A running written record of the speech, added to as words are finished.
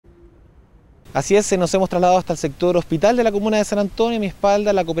Así es, nos hemos trasladado hasta el sector hospital de la comuna de San Antonio, a mi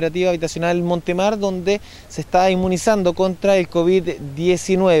espalda la cooperativa habitacional Montemar, donde se está inmunizando contra el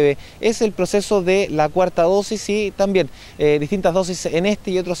COVID-19. Es el proceso de la cuarta dosis y también distintas dosis en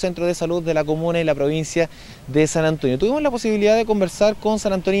este y otros centros de salud de la comuna y la provincia de San Antonio. Tuvimos la posibilidad de conversar con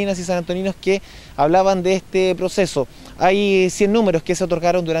sanantoninas y sanantoninos que hablaban de este proceso. Hay 100 números que se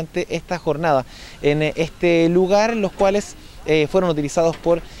otorgaron durante esta jornada en este lugar, los cuales fueron utilizados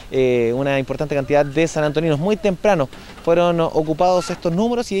por una importante cantidad de sanantoninos. Muy temprano fueron ocupados estos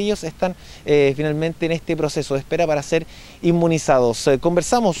números y ellos están finalmente en este proceso de espera para ser inmunizados.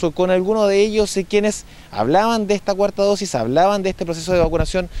 Conversamos con algunos de ellos quienes hablaban de esta cuarta dosis, hablaban de este proceso de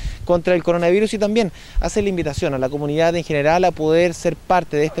vacunación contra el coronavirus y también hacen la invitación a la comunidad en general a poder ser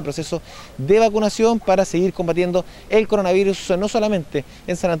parte de este proceso de vacunación para seguir combatiendo el coronavirus no solamente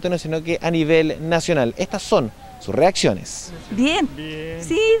en San Antonio sino que a nivel nacional. Estas son sus reacciones. Bien,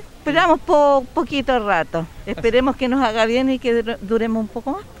 sí, esperamos poquito rato. Esperemos que nos haga bien y que duremos un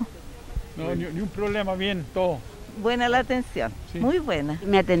poco más. No, ni un problema, bien, todo. Buena la atención, sí. Muy buena.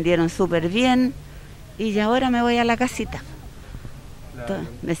 Me atendieron súper bien y ahora me voy a la casita. Claro.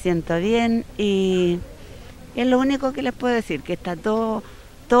 Me siento bien y es lo único que les puedo decir, que está todo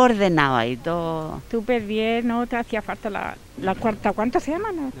ordenado ahí, todo. Súper bien, ¿no? Te hacía falta la cuarta, ¿cuánto se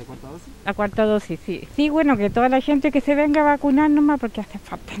llama? No? ¿La cuarta dosis? La cuarta dosis, sí. Sí, bueno, que toda la gente que se venga a vacunar nomás porque hace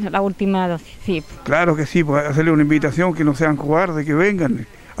falta la última dosis, sí. Claro que sí, pues hacerle una invitación, que no sean cobardes, que vengan,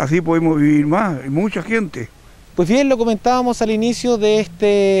 así podemos vivir más, mucha gente. Pues bien, lo comentábamos al inicio de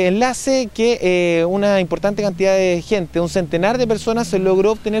este enlace que una importante cantidad de gente, un centenar de personas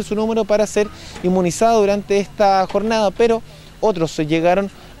logró obtener su número para ser inmunizado durante esta jornada, pero otros llegaron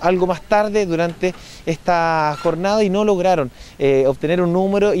algo más tarde durante esta jornada y no lograron obtener un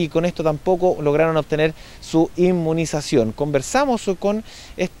número y con esto tampoco lograron obtener su inmunización. Conversamos con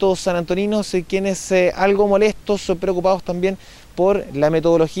estos sanantoninos quienes algo molestos, preocupados también por la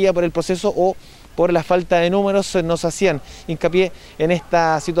metodología, por el proceso o por la falta de números, nos hacían hincapié en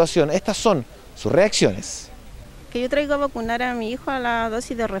esta situación. Estas son sus reacciones. Que yo traigo a vacunar a mi hijo a la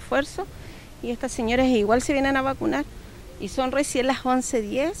dosis de refuerzo y estas señoras igual se vienen a vacunar. Y son recién las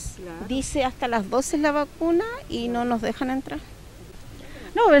 11:10, claro. Dice hasta las 12 la vacuna y no nos dejan entrar.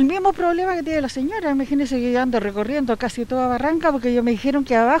 No, el mismo problema que tiene la señora, imagínense que yo ando recorriendo casi toda Barranca porque ellos me dijeron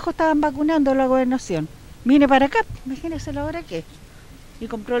que abajo estaban vacunando la gobernación. Vine para acá, imagínense la hora que es. Y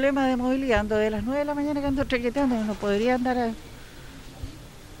con problemas de movilidad, ando de las 9 de la mañana que ando traqueteando, no podría andar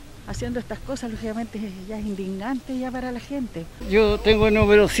haciendo estas cosas, lógicamente ya es indignante ya para la gente. Yo tengo el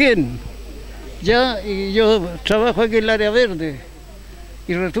número 100. Ya, y yo trabajo aquí en el área verde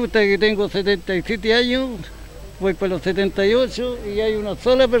y resulta que tengo 77 años, voy para los 78 y hay una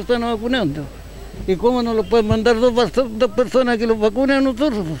sola persona vacunando. ¿Y cómo no lo pueden mandar dos personas que los vacunen a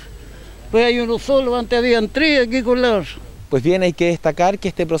nosotros? Pues hay uno solo, antes habían 3 aquí con la otra. Pues bien, hay que destacar que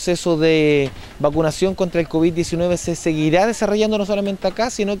este proceso de vacunación contra el COVID-19 se seguirá desarrollando no solamente acá,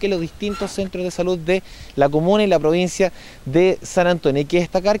 sino que en los distintos centros de salud de la comuna y la provincia de San Antonio. Hay que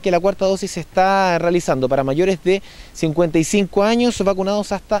destacar que la cuarta dosis se está realizando para mayores de 55 años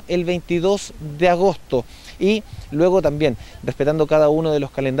vacunados hasta el 22 de agosto. Y luego también respetando cada uno de los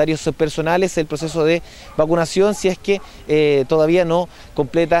calendarios personales el proceso de vacunación si es que todavía no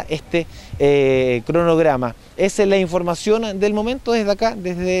completa este cronograma. Esa es la información del momento desde acá,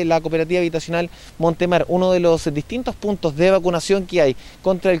 desde la cooperativa habitacional Montemar, uno de los distintos puntos de vacunación que hay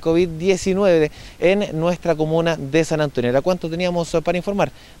contra el COVID-19 en nuestra comuna de San Antonio. ¿A cuánto teníamos para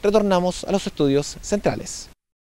informar? Retornamos a los estudios centrales.